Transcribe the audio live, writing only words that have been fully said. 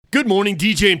Good morning,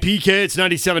 DJ and PK. It's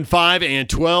 97.5 and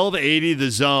 1280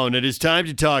 The Zone. It is time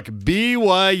to talk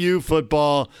BYU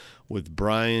football with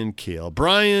Bryan Kehl.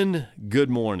 Bryan, good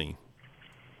morning.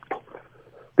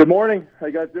 Good morning. How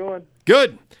you guys doing?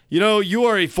 Good. You know, you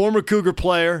are a former Cougar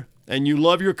player, and you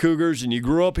love your Cougars, and you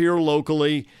grew up here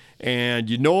locally, and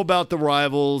you know about the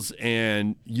rivals,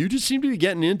 and you just seem to be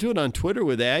getting into it on Twitter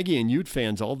with Aggie and Ute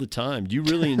fans all the time. Do you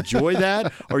really enjoy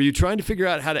that, or are you trying to figure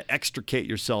out how to extricate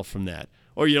yourself from that?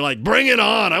 Or you're like, bring it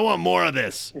on, I want more of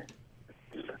this.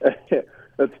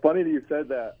 It's funny that you said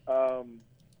that.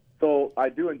 So I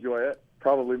do enjoy it,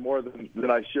 probably more than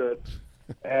I should.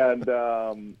 And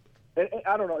I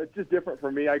don't know, it's just different for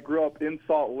me. I grew up in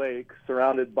Salt Lake,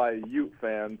 surrounded by Ute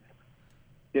fans,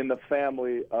 in the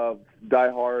family of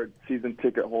diehard season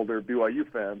ticket holder BYU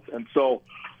fans. And so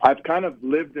I've kind of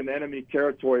lived in enemy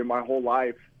territory my whole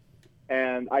life.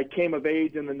 And I came of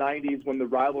age in the 90s when the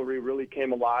rivalry really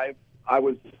came alive. I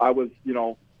was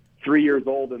 3 years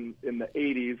old in the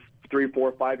 80s, 3,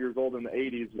 4, 5 years old in the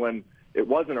 80s when it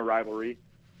wasn't a rivalry.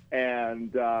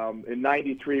 And in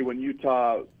 93, when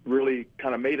Utah really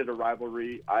kind of made it a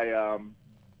rivalry, I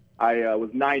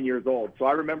was 9 years old. So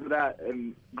I remember that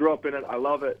and grew up in it. I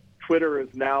love it. Twitter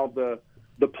is now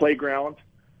the playground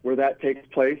where that takes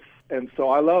place. And so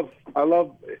I love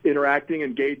interacting,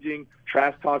 engaging,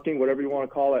 trash talking, whatever you want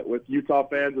to call it, with Utah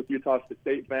fans, with Utah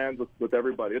State fans, with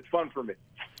everybody. It's fun for me.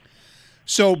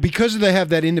 So because they have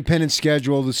that independent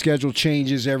schedule, the schedule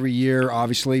changes every year,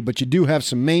 obviously, but you do have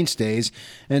some mainstays.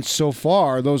 And so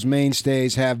far, those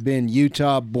mainstays have been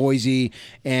Utah, Boise,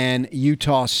 and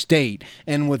Utah State.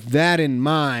 And with that in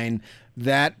mind,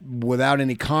 that without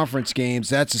any conference games,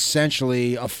 that's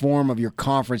essentially a form of your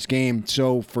conference game.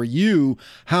 So for you,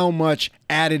 how much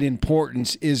added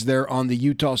importance is there on the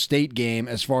Utah State game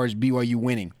as far as BYU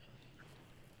winning?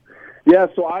 Yeah,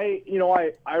 so I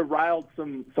riled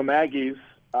some Aggies.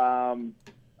 I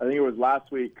think it was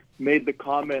last week. Made the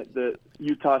comment that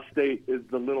Utah State is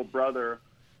the little brother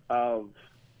of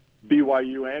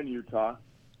BYU and Utah,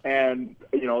 and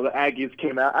the Aggies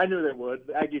came out. I knew they would.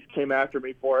 The Aggies came after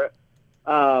me for it.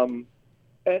 And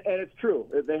it's true.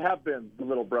 They have been the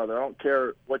little brother. I don't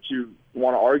care what you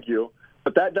want to argue,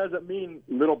 but that doesn't mean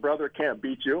little brother can't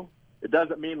beat you. It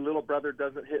doesn't mean little brother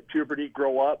doesn't hit puberty,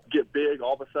 grow up, get big.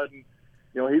 All of a sudden,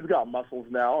 he's got muscles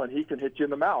now and he can hit you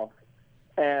in the mouth.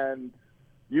 And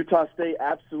Utah State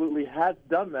absolutely has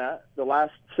done that the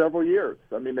last several years.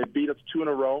 I mean, they beat us 2 in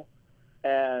a row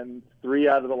and 3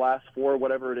 out of the last 4,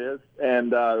 whatever it is, and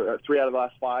 3 out of the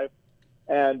last 5.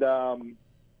 And,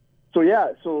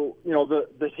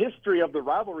 the history of the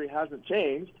rivalry hasn't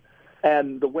changed,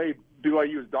 and the way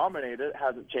BYU has dominated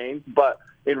hasn't changed. But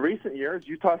in recent years,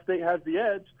 Utah State has the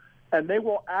edge, and they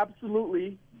will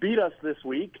absolutely beat us this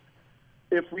week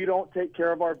if we don't take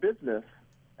care of our business.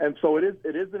 And so it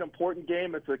is an important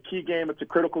game. It's a key game. It's a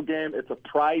critical game. It's a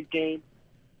pride game,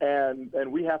 and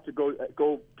we have to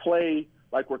go play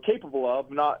like we're capable of,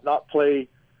 not play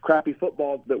crappy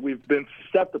football that we've been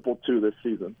susceptible to this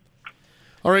season.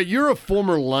 All right, you're a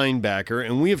former linebacker,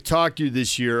 and we have talked to you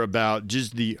this year about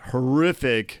just the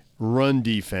horrific run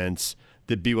defense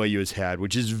that BYU has had,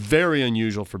 which is very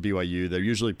unusual for BYU. They're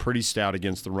usually pretty stout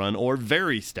against the run or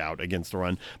very stout against the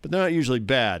run, but they're not usually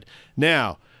bad.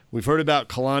 Now, we've heard about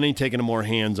Kalani taking a more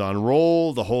hands-on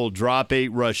role, the whole drop 8,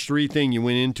 rush 3 thing. You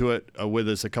went into it with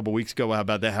us a couple weeks ago. How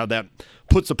about that? How that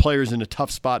puts the players in a tough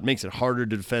spot, makes it harder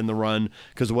to defend the run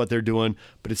because of what they're doing.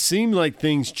 But it seemed like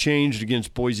things changed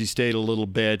against Boise State a little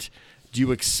bit. Do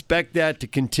you expect that to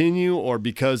continue, or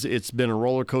because it's been a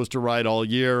roller coaster ride all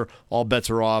year, all bets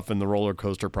are off and the roller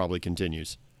coaster probably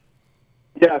continues?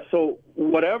 Yeah, so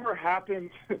whatever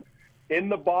happens in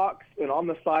the box and on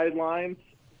the sidelines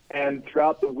and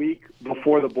throughout the week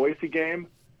before the Boise game,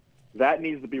 that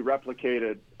needs to be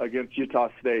replicated against Utah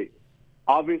State.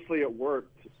 Obviously, it worked.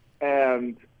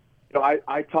 And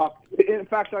I talked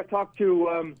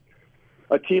to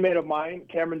a teammate of mine,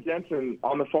 Cameron Jensen,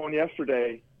 on the phone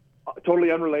yesterday,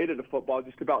 totally unrelated to football,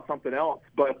 just about something else.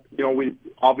 But, we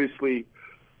obviously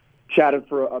chatted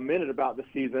for a minute about the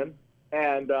season,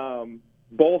 and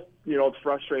both,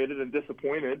 frustrated and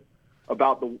disappointed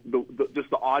about just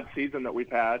the odd season that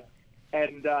we've had.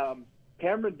 And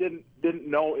Cameron didn't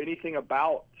know anything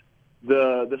about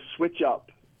the switch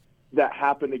up that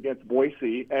happened against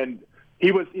Boise, and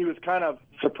he was kind of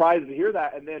surprised to hear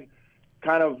that, and then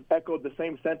kind of echoed the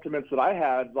same sentiments that I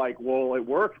had, like, well, it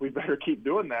worked, we better keep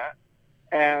doing that.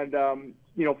 And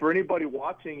for anybody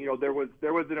watching, there was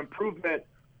an improvement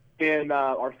in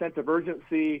our sense of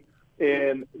urgency,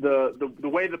 in the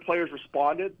way the players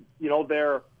responded,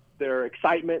 their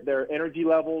excitement, their energy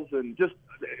levels, and just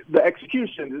the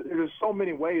execution. There's so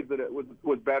many ways that it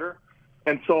was better.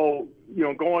 And so,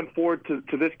 going forward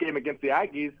to this game against the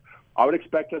Aggies, I would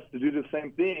expect us to do the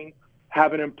same thing,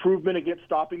 have an improvement against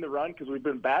stopping the run because we've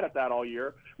been bad at that all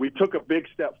year. We took a big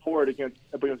step forward against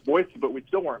Boise, but we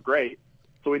still weren't great.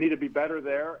 So we need to be better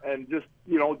there and just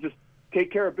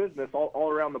take care of business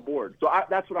all around the board. So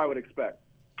that's what I would expect.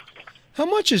 How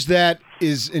much is that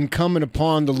is incumbent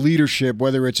upon the leadership,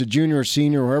 whether it's a junior or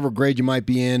senior, or whatever grade you might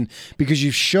be in, because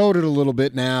you've showed it a little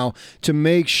bit now, to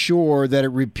make sure that it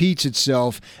repeats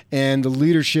itself and the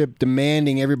leadership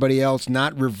demanding everybody else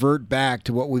not revert back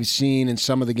to what we've seen in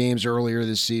some of the games earlier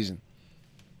this season?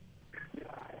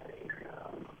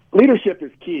 Leadership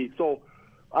is key. So,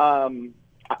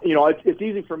 it's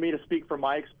easy for me to speak from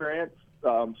my experience,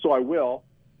 so I will.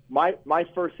 My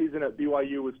first season at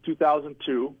BYU was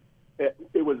 2002.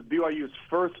 It was BYU's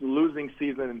first losing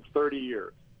season in 30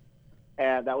 years.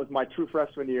 And that was my true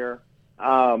freshman year.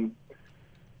 And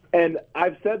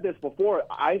I've said this before,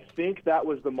 I think that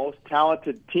was the most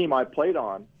talented team I played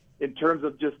on in terms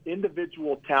of just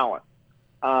individual talent.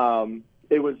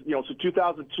 It was, so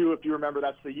 2002, if you remember,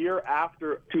 that's the year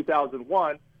after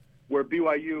 2001, where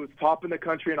BYU was top in the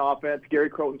country in offense, Gary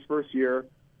Croton's first year.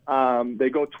 They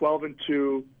go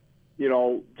 12-2.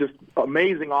 Just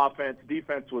amazing offense.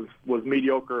 Defense was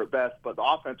mediocre at best, but the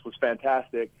offense was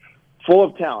fantastic, full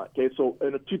of talent. Okay, so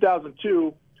in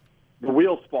 2002, the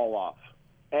wheels fall off,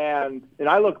 and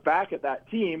I look back at that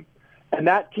team, and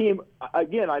that team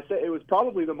again, I say it was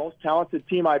probably the most talented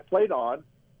team I played on.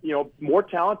 More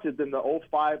talented than the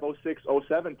 05, 06,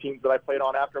 07 teams that I played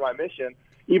on after my mission.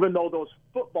 Even though those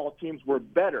football teams were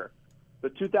better, the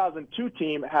 2002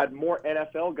 team had more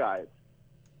NFL guys.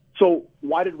 So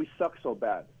why did we suck so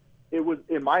bad? It was,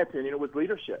 in my opinion, it was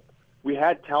leadership. We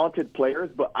had talented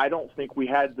players, but I don't think we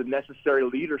had the necessary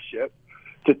leadership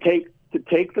to take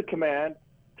the command,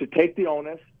 to take the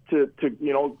onus, to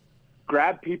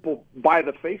grab people by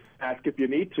the face mask if you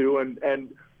need to, and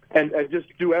just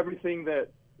do everything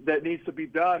that needs to be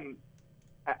done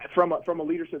from a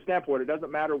leadership standpoint. It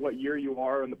doesn't matter what year you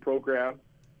are in the program,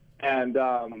 and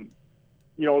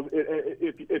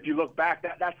if you look back,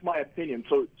 that's my opinion.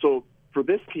 So for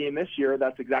this team this year,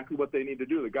 that's exactly what they need to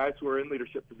do. The guys who are in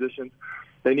leadership positions,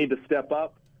 they need to step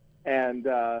up, and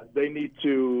they need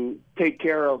to take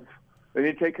care of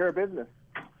business.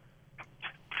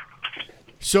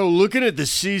 So looking at the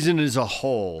season as a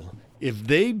whole, if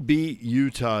they beat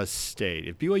Utah State,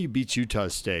 if BYU beats Utah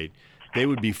State, they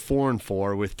would be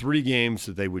 4-4 with 3 games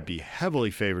that they would be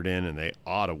heavily favored in, and they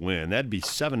ought to win. That'd be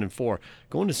 7-4.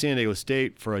 Going to San Diego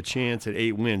State for a chance at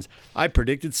 8 wins. I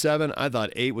predicted 7. I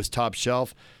thought 8 was top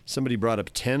shelf. Somebody brought up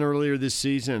 10 earlier this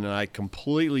season, and I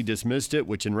completely dismissed it,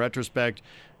 which in retrospect,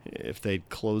 if they'd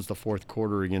closed the fourth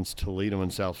quarter against Toledo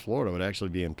and South Florida, would actually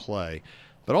be in play.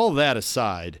 But all that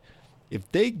aside, if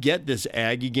they get this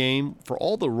Aggie game, for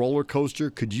all the roller coaster,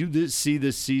 could you see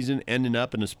this season ending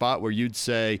up in a spot where you'd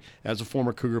say, as a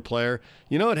former Cougar player,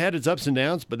 it had its ups and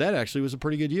downs, but that actually was a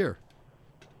pretty good year?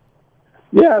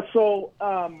 Yeah, so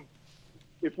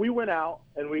if we went out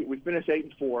and we finish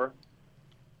 8-4,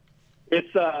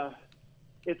 it's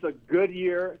a good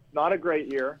year, not a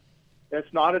great year.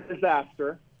 It's not a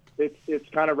disaster. It's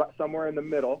kind of somewhere in the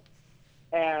middle.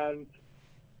 And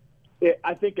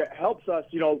I think it helps us,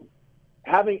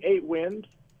 having 8 wins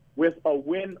with a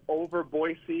win over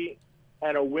Boise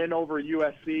and a win over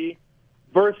USC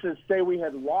versus, say, we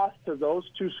had lost to those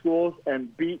 2 schools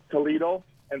and beat Toledo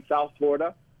and South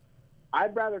Florida,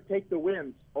 I'd rather take the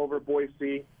wins over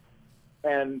Boise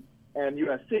and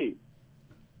USC.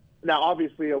 Now,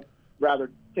 obviously, I'd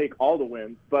rather take all the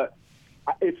wins, but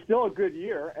it's still a good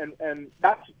year, and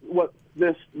that's what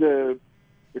the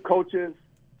coaches,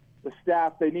 the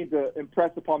staff, they need to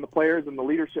impress upon the players, and the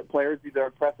leadership players need to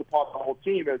impress upon the whole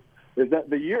team is that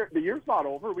the year's not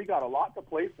over. We got a lot to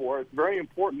play for. It's very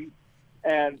important.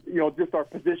 And, just our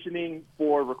positioning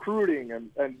for recruiting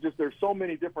and just there's so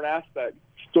many different aspects.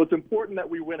 So it's important that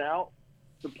we win out.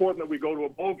 It's important that we go to a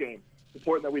bowl game. It's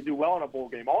important that we do well in a bowl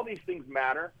game. All these things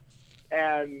matter.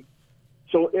 And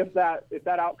so if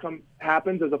that outcome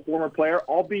happens as a former player,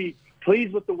 I'll be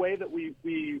pleased with the way that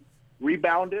we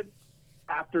rebounded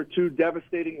after 2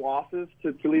 devastating losses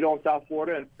to Toledo and South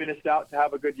Florida and finished out to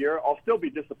have a good year. I'll still be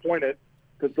disappointed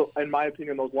because, in my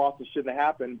opinion, those losses shouldn't have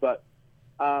happened. But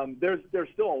there's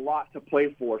still a lot to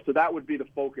play for. So that would be the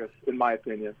focus, in my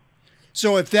opinion.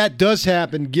 So if that does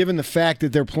happen, given the fact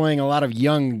that they're playing a lot of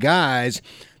young guys,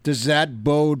 does that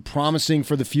bode promising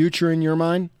for the future in your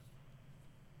mind?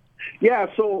 Yeah,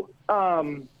 so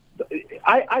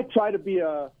I try to be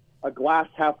a glass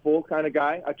half full kind of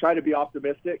guy. I try to be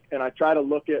optimistic, and I try to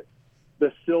look at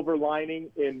the silver lining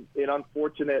in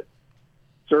unfortunate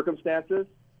circumstances.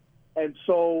 And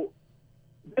so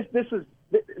this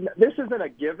isn't a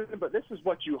given, but this is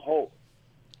what you hope.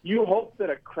 You hope that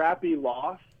a crappy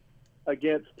loss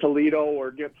against Toledo or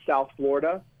against South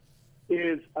Florida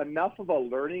is enough of a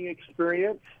learning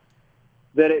experience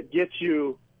that it gets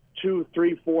you 2,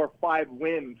 3, 4, 5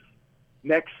 wins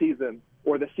next season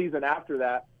or the season after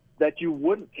that you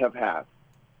wouldn't have had.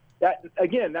 That,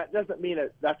 again, that doesn't mean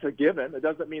that's a given. It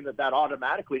doesn't mean that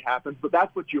automatically happens, but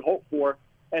that's what you hope for.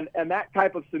 And that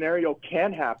type of scenario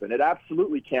can happen. It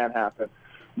absolutely can happen.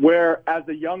 Where as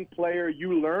a young player,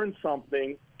 you learn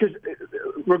something, because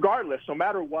regardless, no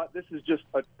matter what, this is just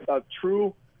a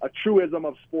truism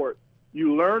of sport.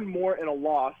 You learn more in a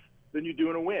loss than you do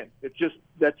in a win.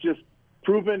 That's just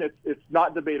proven. It's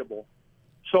not debatable.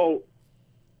 So,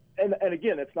 and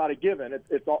again, it's not a given.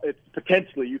 It's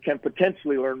potentially, you can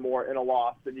potentially learn more in a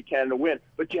loss than you can in a win,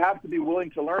 but you have to be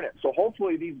willing to learn it. So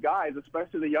hopefully these guys,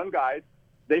 especially the young guys,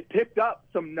 they picked up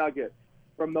some nuggets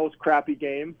from those crappy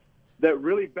games that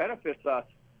really benefits us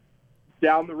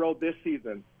down the road this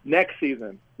season, next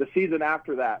season, the season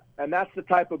after that. And that's the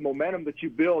type of momentum that you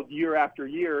build year after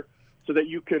year so that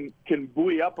you can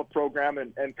buoy up a program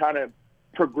and kind of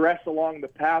progress along the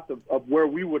path of where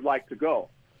we would like to go.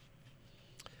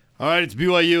 All right, it's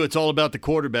BYU. It's all about the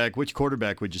quarterback. Which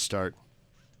quarterback would you start?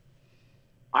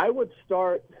 I would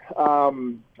start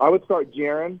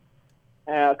Jaron.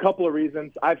 A couple of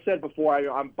reasons. I've said before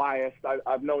I'm biased.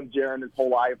 I've known Jaron his whole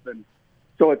life, and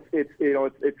so it's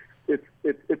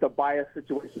a biased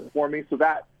situation for me. So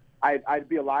that I'd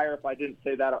be a liar if I didn't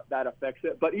say that affects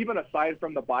it. But even aside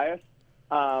from the bias,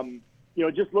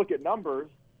 just look at numbers.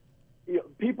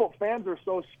 Fans are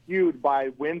so skewed by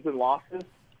wins and losses,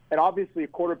 and obviously a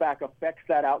quarterback affects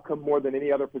that outcome more than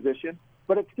any other position.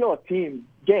 But it's still a team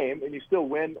game, and you still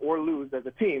win or lose as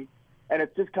a team. And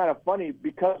it's just kind of funny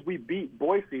because we beat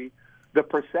Boise, the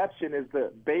perception is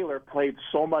that Baylor played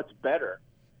so much better.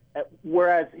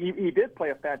 Whereas he did play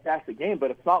a fantastic game,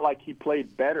 but it's not like he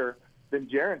played better than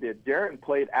Jaron did. Jaron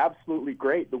played absolutely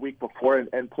great the week before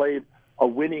and played a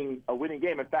winning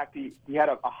game. In fact, he had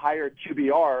a higher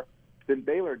QBR than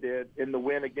Baylor did in the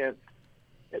win against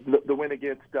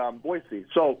Boise.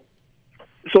 So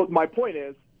my point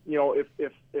is,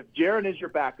 if Jaron is your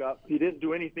backup, he didn't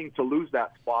do anything to lose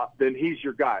that spot, then he's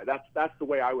your guy. That's the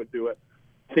way I would do it.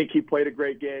 I think he played a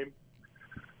great game,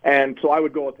 and so I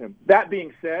would go with him. That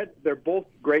being said, they're both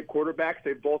great quarterbacks.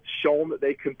 They've both shown that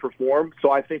they can perform,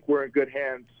 so I think we're in good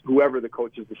hands, whoever the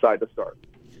coaches decide to start.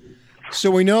 So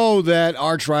we know that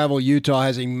arch rival Utah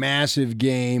has a massive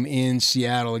game in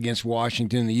Seattle against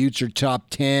Washington. The Utes are top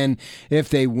 10. If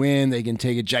they win, they can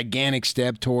take a gigantic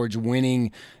step towards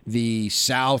winning the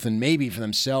South and maybe for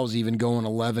themselves even going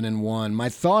 11-1. My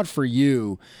thought for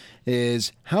you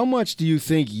is, how much do you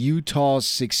think Utah's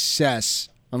success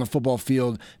on the football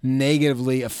field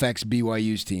negatively affects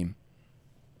BYU's team?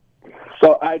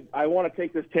 So I want to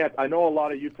take this chance. I know a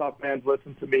lot of Utah fans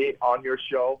listen to me on your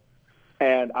show,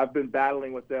 and I've been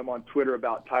battling with them on Twitter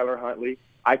about Tyler Huntley.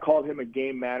 I called him a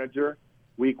game manager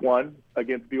week 1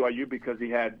 against BYU because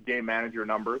he had game manager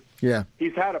numbers. Yeah.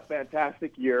 He's had a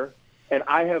fantastic year, and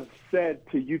I have said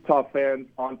to Utah fans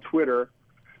on Twitter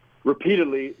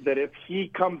repeatedly that if he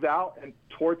comes out and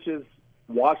torches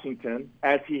Washington,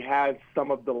 as he has some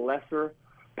of the lesser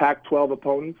Pac-12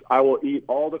 opponents, I will eat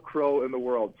all the crow in the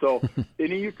world. So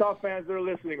any Utah fans that are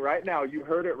listening right now, you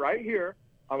heard it right here.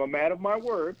 I'm a man of my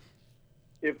word.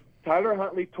 If Tyler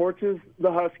Huntley torches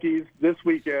the Huskies this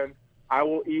weekend, I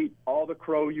will eat all the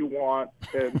crow you want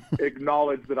and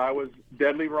acknowledge that I was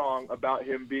deadly wrong about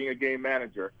him being a game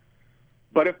manager.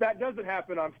 But if that doesn't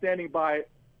happen, I'm standing by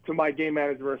to my game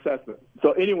manager assessment.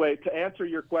 So anyway, to answer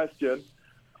your question,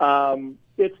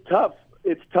 it's tough.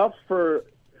 It's tough for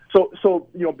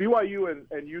BYU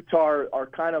and Utah are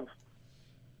kind of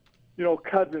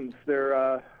cousins.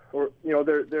 They're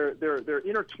they're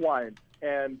intertwined,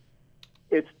 and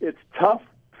it's tough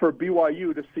for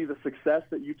BYU to see the success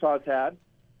that Utah's had,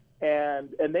 and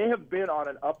they have been on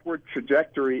an upward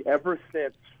trajectory ever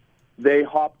since they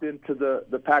hopped into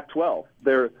the Pac-12.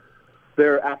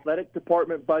 Their athletic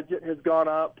department budget has gone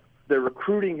up, their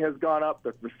recruiting has gone up,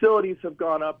 their facilities have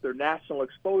gone up, their national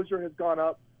exposure has gone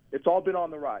up. It's all been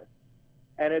on the rise,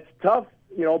 and it's tough.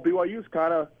 BYU's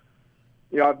kind of,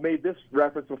 I've made this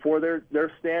reference before.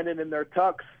 They're standing in their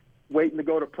tux, waiting to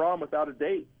go to prom without a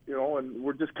date, and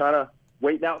we're just kind of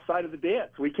waiting outside of the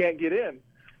dance. We can't get in,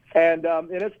 and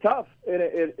it's tough, and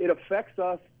it affects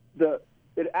us.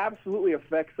 It absolutely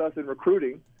affects us in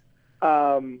recruiting,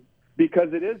 because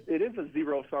it is a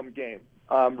zero-sum game,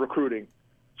 recruiting.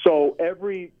 So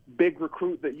every big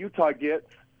recruit that Utah gets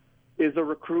is a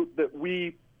recruit that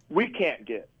we can't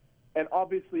get. And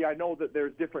obviously I know that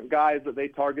there's different guys that they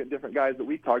target, different guys that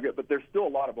we target, but there's still a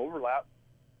lot of overlap.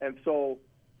 And so,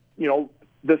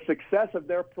 the success of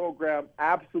their program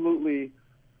absolutely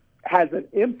has an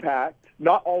impact,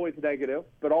 not always negative,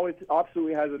 but always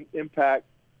absolutely has an impact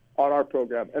on our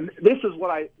program. And this is what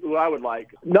I would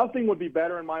like. Nothing would be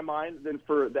better in my mind than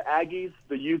for the Aggies,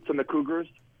 the Utes, and the Cougars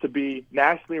to be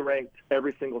nationally ranked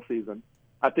every single season.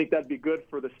 I think that'd be good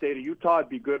for the state of Utah. It'd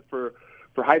be good for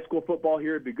high school football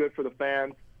here. It'd be good for the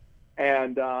fans.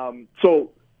 And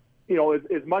so,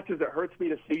 as much as it hurts me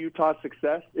to see Utah's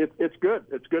success, it's good.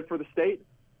 It's good for the state,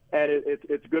 and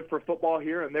it's good for football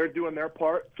here, and they're doing their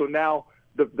part. So now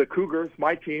the Cougars,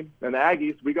 my team, and the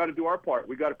Aggies, we got to do our part.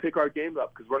 We got to pick our game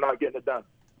up because we're not getting it done.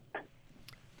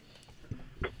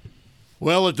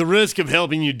 Well, at the risk of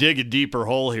helping you dig a deeper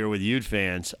hole here with Ute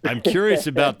fans, I'm curious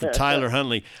about the Tyler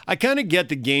Huntley. I kind of get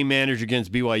the game manager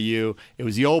against BYU. It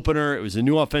was the opener. It was a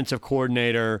new offensive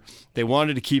coordinator. They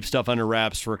wanted to keep stuff under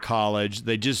wraps for college.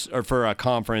 Or for a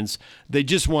conference. They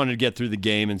just wanted to get through the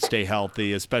game and stay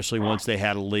healthy, especially once they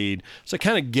had a lead. So I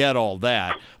kind of get all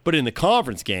that. But in the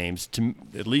conference games,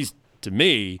 at least to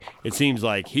me, it seems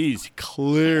like he's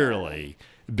clearly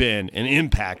been an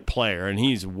impact player, and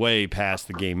he's way past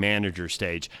the game manager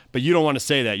stage. But you don't want to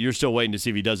say that. You're still waiting to see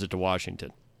if he does it to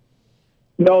Washington.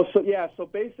 No, so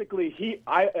basically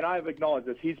I've acknowledged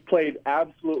this. He's played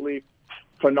absolutely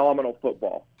phenomenal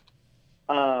football.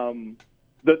 The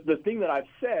thing that I've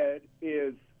said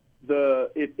is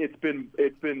it's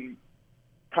been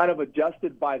kind of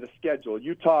adjusted by the schedule.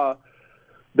 Utah,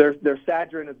 their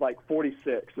Sadrin is like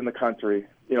 46 in the country.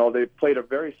 They've played a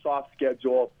very soft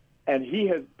schedule. And he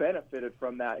has benefited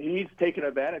from that. He's taken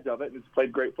advantage of it and has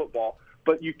played great football.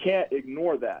 But you can't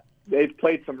ignore that. They've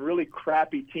played some really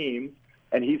crappy teams,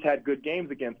 and he's had good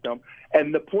games against them.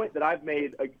 And the point that I've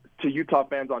made to Utah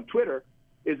fans on Twitter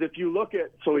is if you look at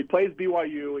 – so he plays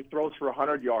BYU, he throws for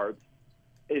 100 yards.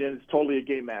 It is totally a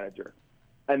game manager.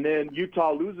 And then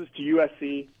Utah loses to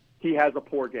USC, he has a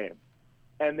poor game.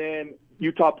 And then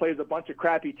Utah plays a bunch of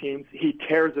crappy teams, he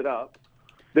tears it up.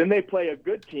 Then they play a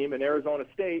good team in Arizona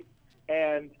State,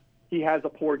 and he has a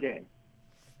poor game.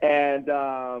 And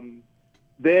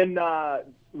then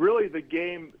really the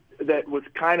game that was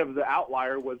kind of the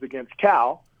outlier was against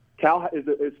Cal. Cal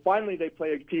is finally they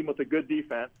play a team with a good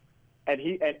defense, and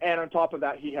on top of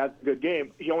that he has a good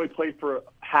game. He only played for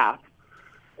half,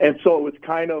 and so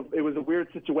it was a weird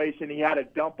situation. He had a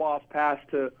dump off pass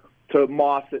to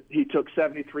Moss that he took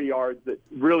 73 yards that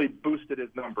really boosted his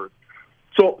numbers.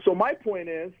 So my point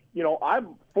is,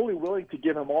 I'm fully willing to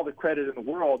give him all the credit in the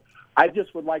world. I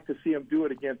just would like to see him do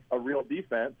it against a real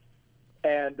defense.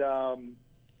 And, so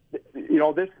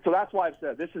that's why I've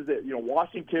said this is it.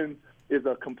 Washington is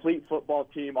a complete football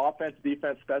team, offense,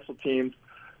 defense, special teams.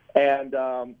 And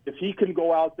if he can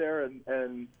go out there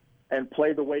and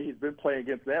play the way he's been playing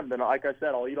against them, then like I said,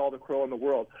 I'll eat all the crow in the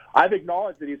world. I've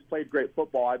acknowledged that he's played great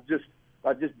football. I've just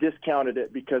discounted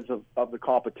it because of the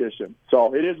competition.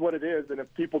 So it is what it is, and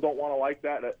if people don't want to like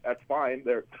that, that's fine.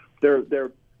 They're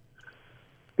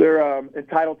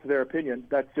entitled to their opinion.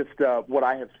 That's just what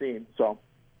I have seen. So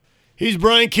he's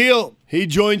Bryan Kehl. He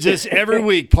joins us every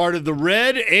week, part of the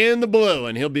Red and the Blue,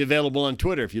 and he'll be available on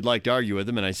Twitter if you'd like to argue with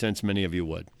him, and I sense many of you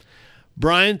would.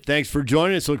 Bryan, thanks for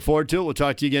joining us. Look forward to it. We'll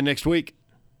talk to you again next week.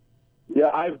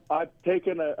 Yeah, I've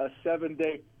taken a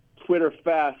 7-day Twitter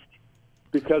fast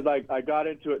because I got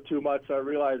into it too much. I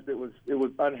realized it was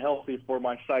unhealthy for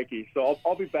my psyche. So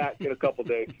I'll be back in a couple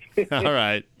days. All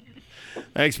right.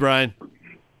 Thanks, Bryan.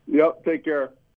 Yep. Take care.